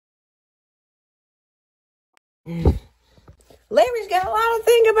Larry's got a lot to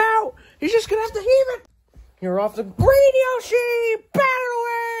think about. He's just gonna have to heave it. You're off the Green Yoshi. Battle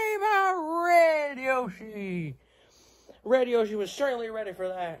away by Red Yoshi. Red Yoshi was certainly ready for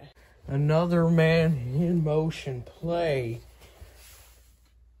that. Another man in motion play.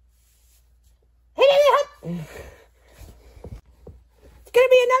 It's gonna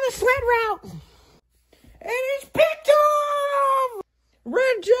be another sled route. And he's picked him!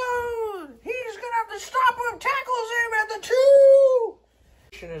 Red Joe! He's gonna have to stop him, tackles him at the 2!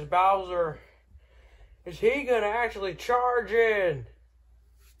 Is Bowser. Is he gonna actually charge in?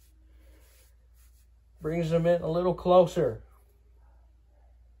 Brings him in a little closer.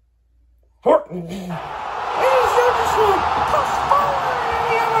 Horton! He's just push forward and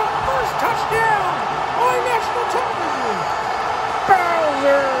he has a first touchdown on national television!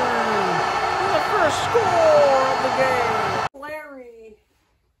 Bowser! The first score of the game. Larry,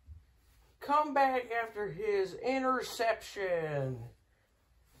 come back after his interception.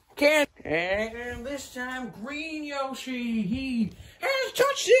 And this time, Green Yoshi, he has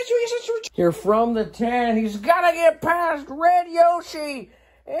touched this. Here from the 10, he's got to get past Red Yoshi,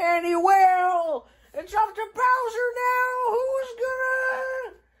 and he will. It's up to Bowser now. Who's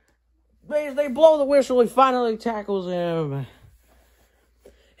gonna? They blow the whistle. He finally tackles him.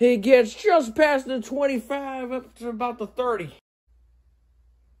 He gets just past the 25, up to about the 30.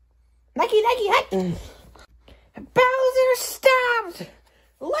 Nike, Bowser stopped.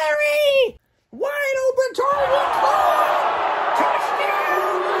 Larry! Wide open target!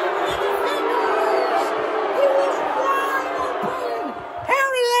 Touchdown! He was wide open! How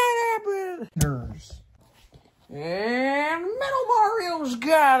did that happen? And Metal Mario's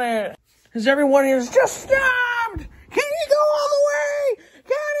got it! As everyone is just stopped! Can he go all the way?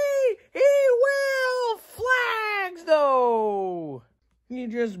 Can he? He will! Flags, though! He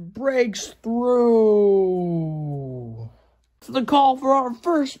just breaks through. The call for our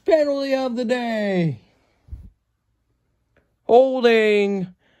first penalty of the day.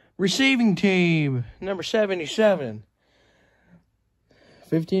 Holding receiving team, number 77.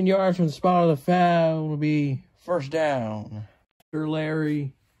 15 yards from the spot of the foul will be first down.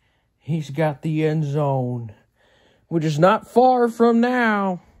 Larry, he's got the end zone, which is not far from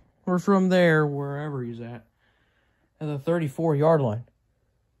now, or from there, wherever he's at the 34-yard line.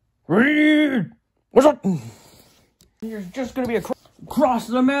 Ready? What's up? You're just going to be across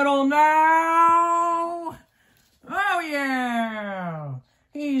the middle now. Oh, yeah.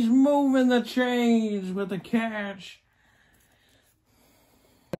 He's moving the chains with the catch.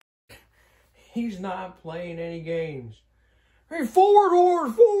 He's not playing any games. Hey,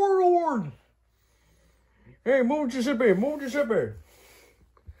 forward. Hey, Mississippi.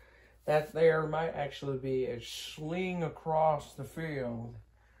 That there might actually be a sling across the field.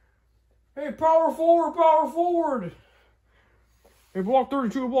 Hey, power forward. Hey, block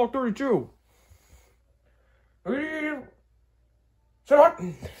 32. Set up.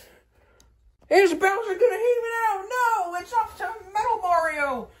 Is Bowser gonna heave it out? No, it's up to Metal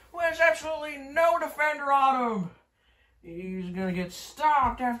Mario, who has absolutely no defender on him. He's gonna get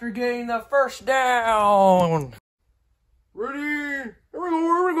stopped after getting the first down. Ready? Here we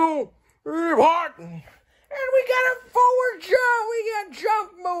go. Hot. And we got a forward jump. We got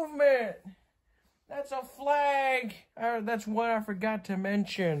jump movement. That's a flag. That's what I forgot to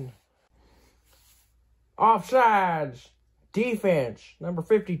mention. Offsides. Defense. Number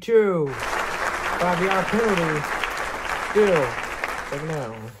 52. 5-yard penalty. Still. Second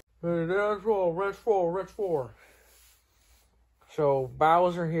down. That's 4. So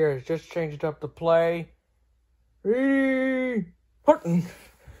Bowser here has just changed up the play. It's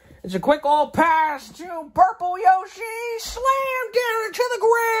a quick all pass to Purple Yoshi. Slammed down into the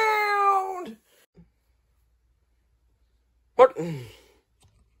ground.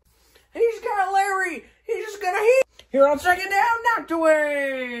 He's got Larry. He's just gonna hit. Here on second down, knocked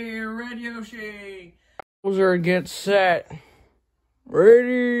away. Red Yoshi. Bowser gets set.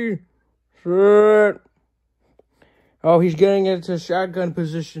 Ready, set. Oh, he's getting into shotgun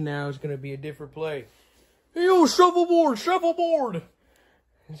position now. It's gonna be a different play. Hey, yo, shuffleboard.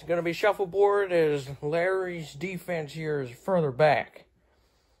 It's going to be shuffleboard as Larry's defense here is further back.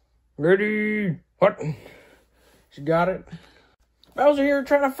 Ready? What? She got it. Bowser here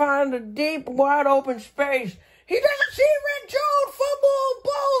trying to find a deep, wide open space. He doesn't see Red Joe. Fumble.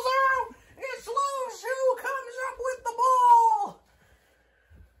 Ball's out. It's loose. Who comes up with the ball?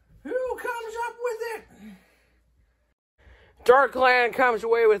 Who comes up with it? Darkland comes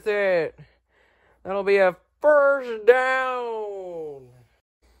away with it. That'll be a first down.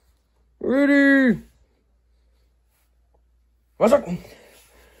 Ready? What's up?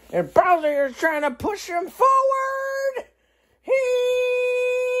 And Bowser is trying to push him forward.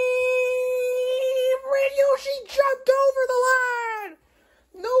 Red Yoshi jumped over the line.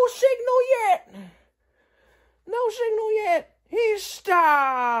 No signal yet. No signal yet. He's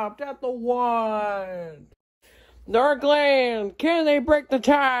stopped at the 1. Darkland, can they break the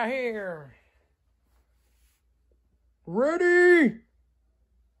tie here? Ready?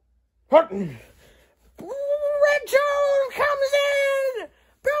 Red Toad comes in.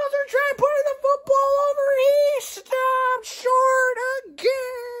 Bowser tried putting the football over. He stopped short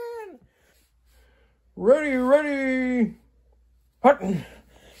again. Ready.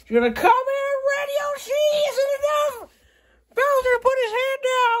 He's gonna come in. Red Yoshi, isn't enough. Bowser put his hand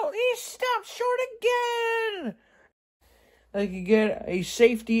out. He stopped short again. They could get a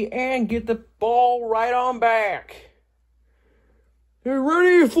safety and get the ball right on back. They're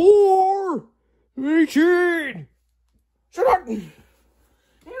ready for 18. Shut up. Here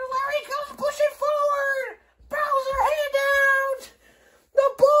Larry comes pushing forward. Bowser hand out. The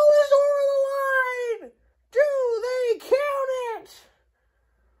ball is over the line. Do they count it?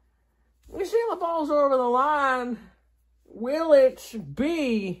 We see the ball's over the line. Will it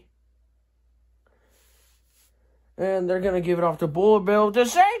be? And they're going to give it off to Bullet Bill to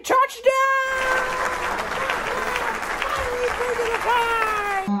say touchdown!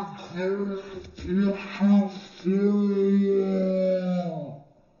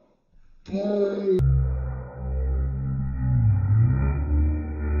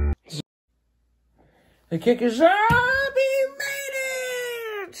 The kick is up. He made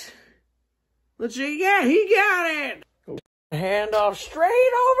it. Let's see. Yeah, he got it. Hand off straight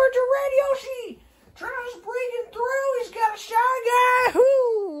over to Red Yoshi. Tries breaking through. He's got a shy guy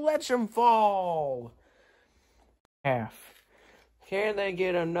who lets him fall. Half. Can they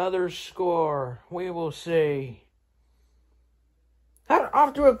get another score? We will see.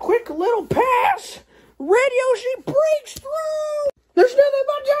 Off to a quick little pass. Red Yoshi breaks through. There's nothing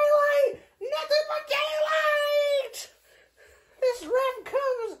but daylight. Nothing but daylight. This ref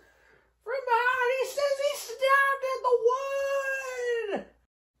comes from behind. He says he stopped at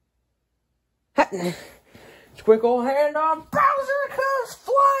the 1. Quick old handoff. Bowser comes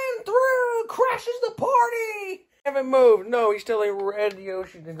flying through. Crashes the party. Haven't moved. No, he's telling Red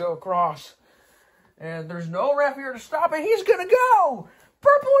Yoshi to go across. And there's no ref here to stop it. He's going to go.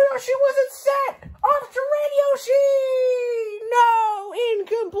 Purple Yoshi wasn't set. Off to Red Yoshi. No,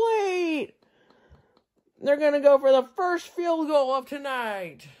 incomplete. They're going to go for the first field goal of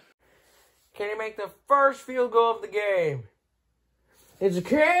tonight. Can he make the first field goal of the game? It's a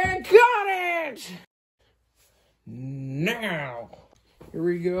kid. Got it. Now, here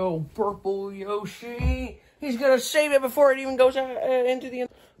we go. Purple Yoshi. He's going to save it before it even goes into the end.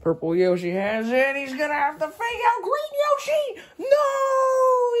 Purple Yoshi has it. He's going to have to fake out Green Yoshi.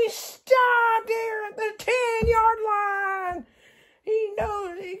 No! He stopped there at the 10-yard line. He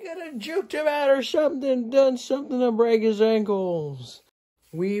knows he could have juked him out or something, done something to break his ankles.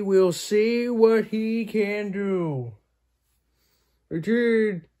 We will see what he can do.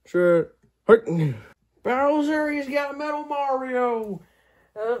 Richard, Bowser, he's got Metal Mario.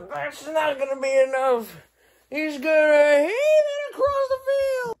 That's not going to be enough. He's going to heave it across the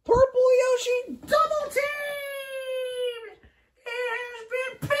field. Purple Yoshi double teamed. It has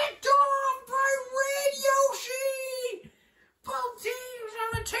been picked off by Red Yoshi. Both teams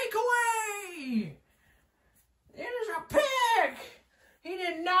have a takeaway. It is a pick. He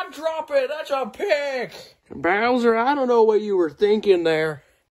did not drop it. That's a pick. Bowser, I don't know what you were thinking there.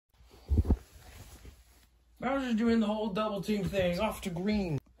 Bowser's doing the whole double team thing. Off to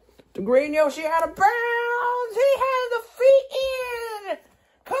Green. To Green Yoshi out of bounds. He has the feet in.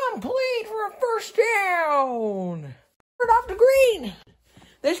 Complete for a first down. Off to Green.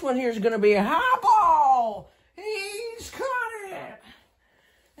 This one here is going to be a high ball. He's caught it.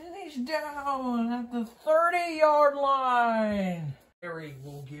 And he's down at the 30-yard line. Larry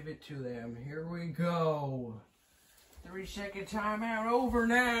will give it to them. Here we go. 3-second timeout over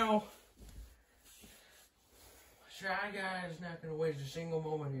now. Shy Guy is not going to waste a single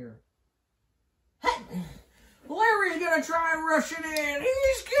moment here. Larry's going to try and rush it in.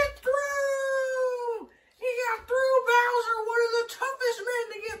 He's get through. He got through. Bowser, one of the toughest men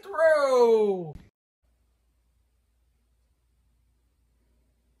to get through.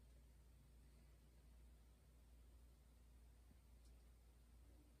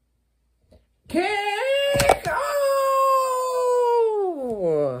 Kick!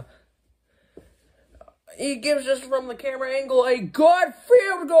 Oh! He gives us from the camera angle a good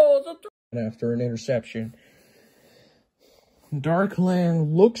field goal. After an interception.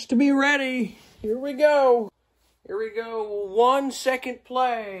 Darkland looks to be ready. Here we go. Here we go. 1 second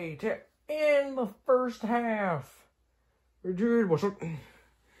play to end the first half. Here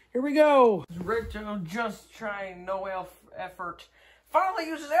we go. Ricto just trying no effort. Finally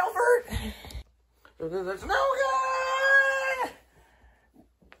uses effort. That's no good.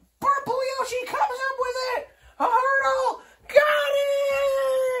 Purple Yoshi comes up with it. A hurdle. Got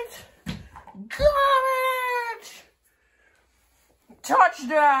it. Got it.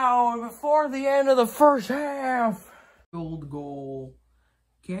 Touchdown before the end of the first half. Gold goal.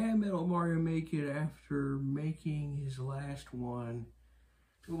 Can Metal Mario make it after making his last one?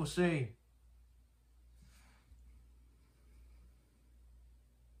 We'll see.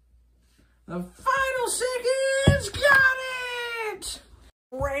 The final seconds, got it!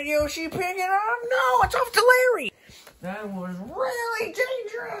 Radio Yoshi picking up. No, it's off to Larry. That was really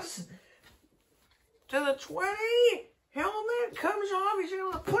dangerous. To the 20. Helmet comes off. He's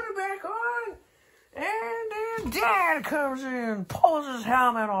able to put it back on. And then Dad comes in, pulls his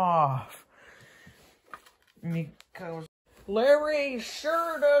helmet off. And he comes. Larry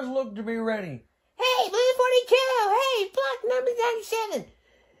sure does look to be ready. Hey, blue 42. Hey, block number 97.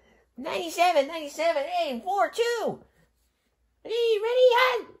 97, hey, 4-2. Hey, ready,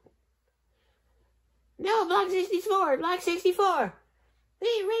 hunt? No, block 64, block 64.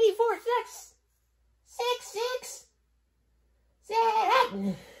 Hey, ready, 4-6. 6. Set up.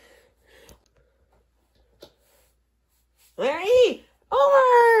 Larry,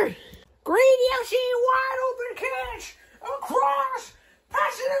 over. Green Yoshi, wide open catch. Across,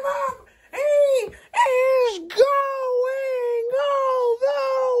 passing him up. He is going all the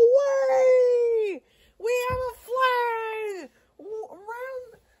way. We have a flag around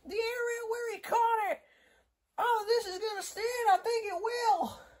the area where he caught it. Oh, this is going to stand. I think it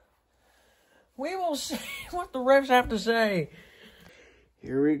will. We will see what the refs have to say.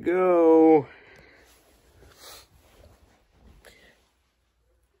 Here we go.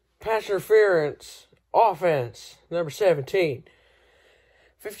 Pass interference. Offense. Number 17.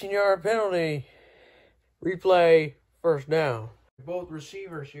 15-yard penalty. Replay. First down. Both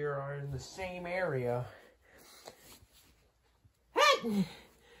receivers here are in the same area. Hey!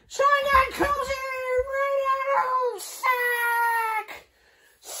 Shotgun comes in. Right out. Sack.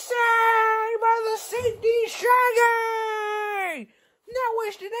 Sack by the safety. Shy guy. Not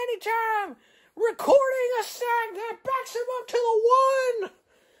wasting any time. Recording a sack that backs him up to the 1.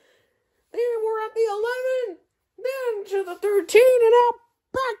 Then we're at the 11. Then to the 13. And out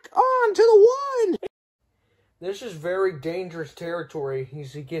back on to the 1. This is very dangerous territory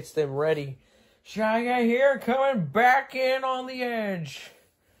as he gets them ready. Shy guy here coming back in on the edge.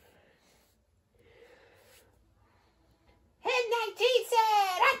 Head 19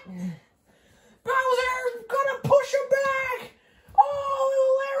 set up. Bowser gonna push him back.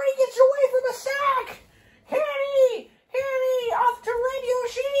 Oh, Larry gets away from the sack. Henny off to Red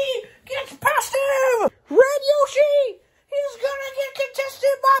Yoshi. Gets past him. Red Yoshi. He's gonna get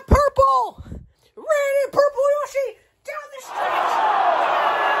contested by Purple. Red and Purple Yoshi down the stretch.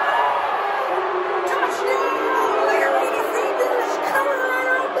 Touchdown. Larry Defenders coming right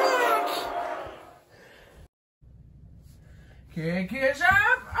on back. Kick is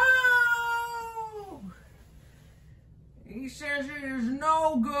up. Oh! He says it is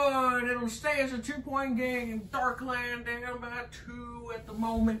no good. It'll stay as a 2-point game. Darkland down by 2 at the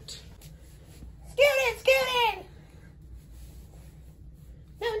moment. Scoot it.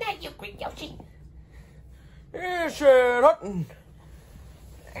 No, not you, Green Yoshi. Yes, Hutton.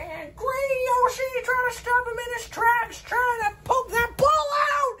 And Green Yoshi trying to stop him in his tracks, trying to poke that ball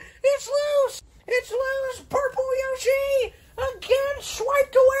out. It's loose. Purple Yoshi again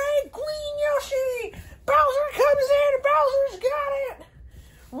swiped away. Green Yoshi. Bowser comes in. Bowser's got it.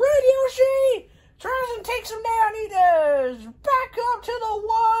 Red Yoshi tries and takes him down. He does. Back up to the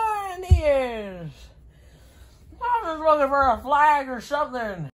 1. He is. I was just looking for a flag or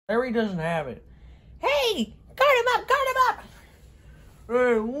something. Larry doesn't have it. Hey, guard him up.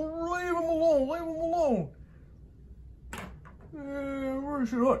 Hey, leave him alone.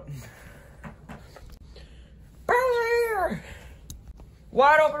 Where's your Hutton? Bowser here.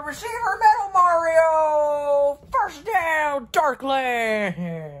 Wide open receiver, Metal Mario. First down, Darkland.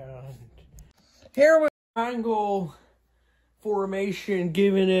 Here with triangle formation,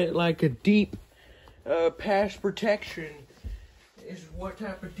 giving it like a deep pass protection is what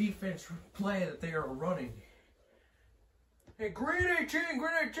type of defense play that they are running. Hey, Green 18.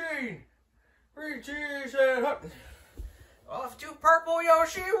 Said Hutton. Off to Purple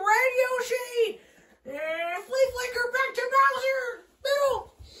Yoshi, Red Yoshi. And flea flicker back to Bowser.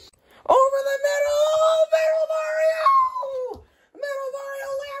 Middle. Over the middle. Metal Mario.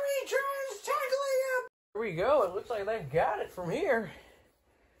 Larry tries tackling him. Here we go. It looks like they got it from here.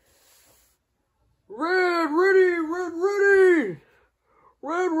 Red, ready, red, ready.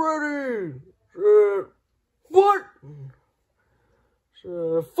 Red, ready. Set, what?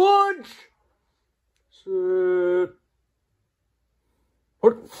 Set, fudge. Set,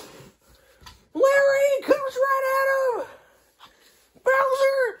 what? Larry comes right at him.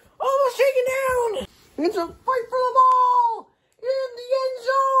 Bowser almost taken down. It's a fight for the ball in the end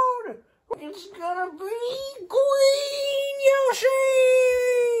zone. It's gonna be Green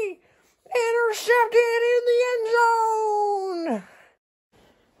Yoshi. Intercepted in the end zone.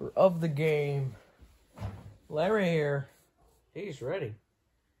 Of the game. Larry here. He's ready.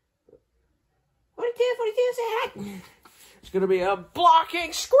 What do you say? It's gonna be a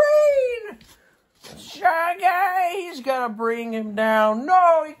blocking screen. Shy guy, he's gonna bring him down.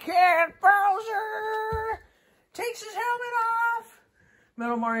 No, he can't. Bowser takes his helmet off.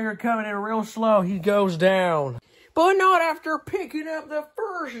 Metal Mario coming in real slow. He goes down. But not after picking up the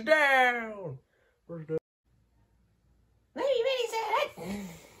first down. Larry, ready, set. And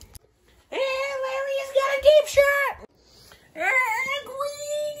Larry has got a deep shot. And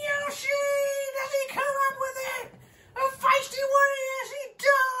Green Yoshi, does he come up with it? A feisty one, yes, he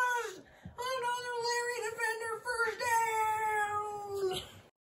does. Another Larry Defender first down.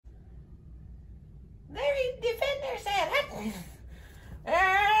 Larry Defender set. And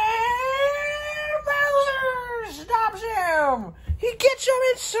Bowser stops him. He gets him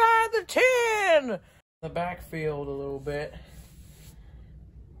inside the 10. The backfield a little bit.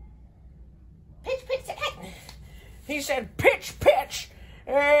 Pitch, set. He said pitch,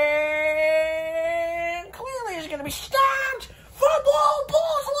 and clearly he's going to be stopped. Football,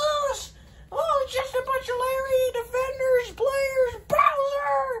 ball's loose. Oh, it's just a bunch of Larry Defenders players.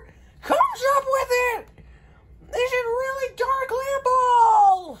 Bowser comes up with it. This is really dark land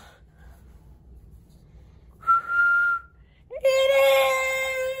ball. It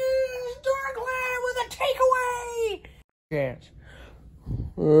is dark land with a takeaway. Chance.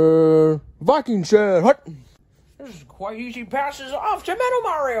 Vikings said, hut. This is quite easy. Passes off to Metal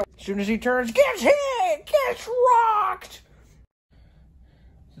Mario. As soon as he turns, gets hit, gets rocked.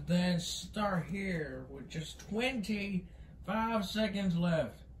 Then start here with just 25 seconds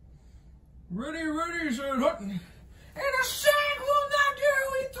left. Ready, said Hutton. And a sack will not do.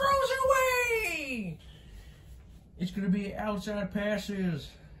 He throws away. It's going to be outside passes.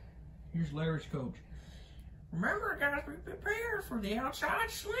 Here's Larry's coach. Remember, guys, be prepared for the outside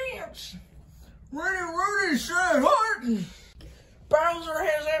slants. Ready, said Hutton. Bowser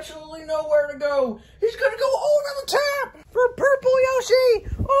has absolutely nowhere to go. He's going to go over the top for Purple Yoshi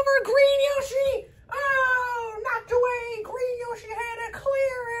over Green Yoshi. Oh, knocked away. Green Yoshi had a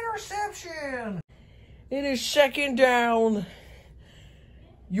clear interception. It is second down.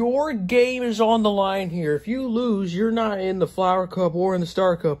 Your game is on the line here. If you lose, you're not in the Flower Cup or in the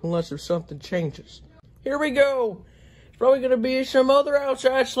Star Cup unless if something changes. Here we go. It's probably going to be some other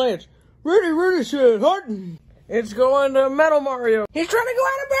outside slants. Ready, said Hutton. It's going to Metal Mario. He's trying to go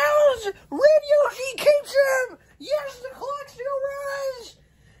out of bounds. Red Yoshi keeps him. Yes, the clock still runs.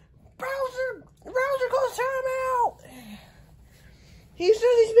 Bowser calls timeout. He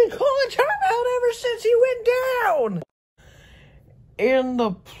says he's been calling timeout ever since he went down. In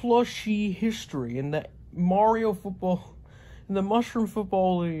the plushie history, in the Mario football, in the Mushroom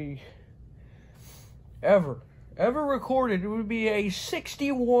Football League, ever recorded, it would be a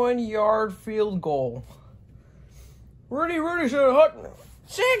 61-yard field goal. Ready, said Hutton.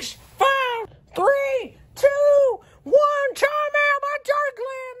 6, 5, 3, 2, 1. Timeout by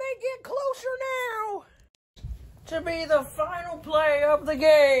Darkland. They get closer now to be the final play of the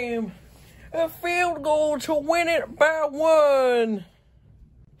game. A field goal to win it by 1.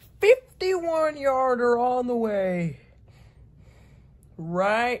 51-yarder on the way.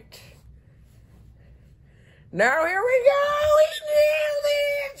 Right. Now here we go. He nailed it.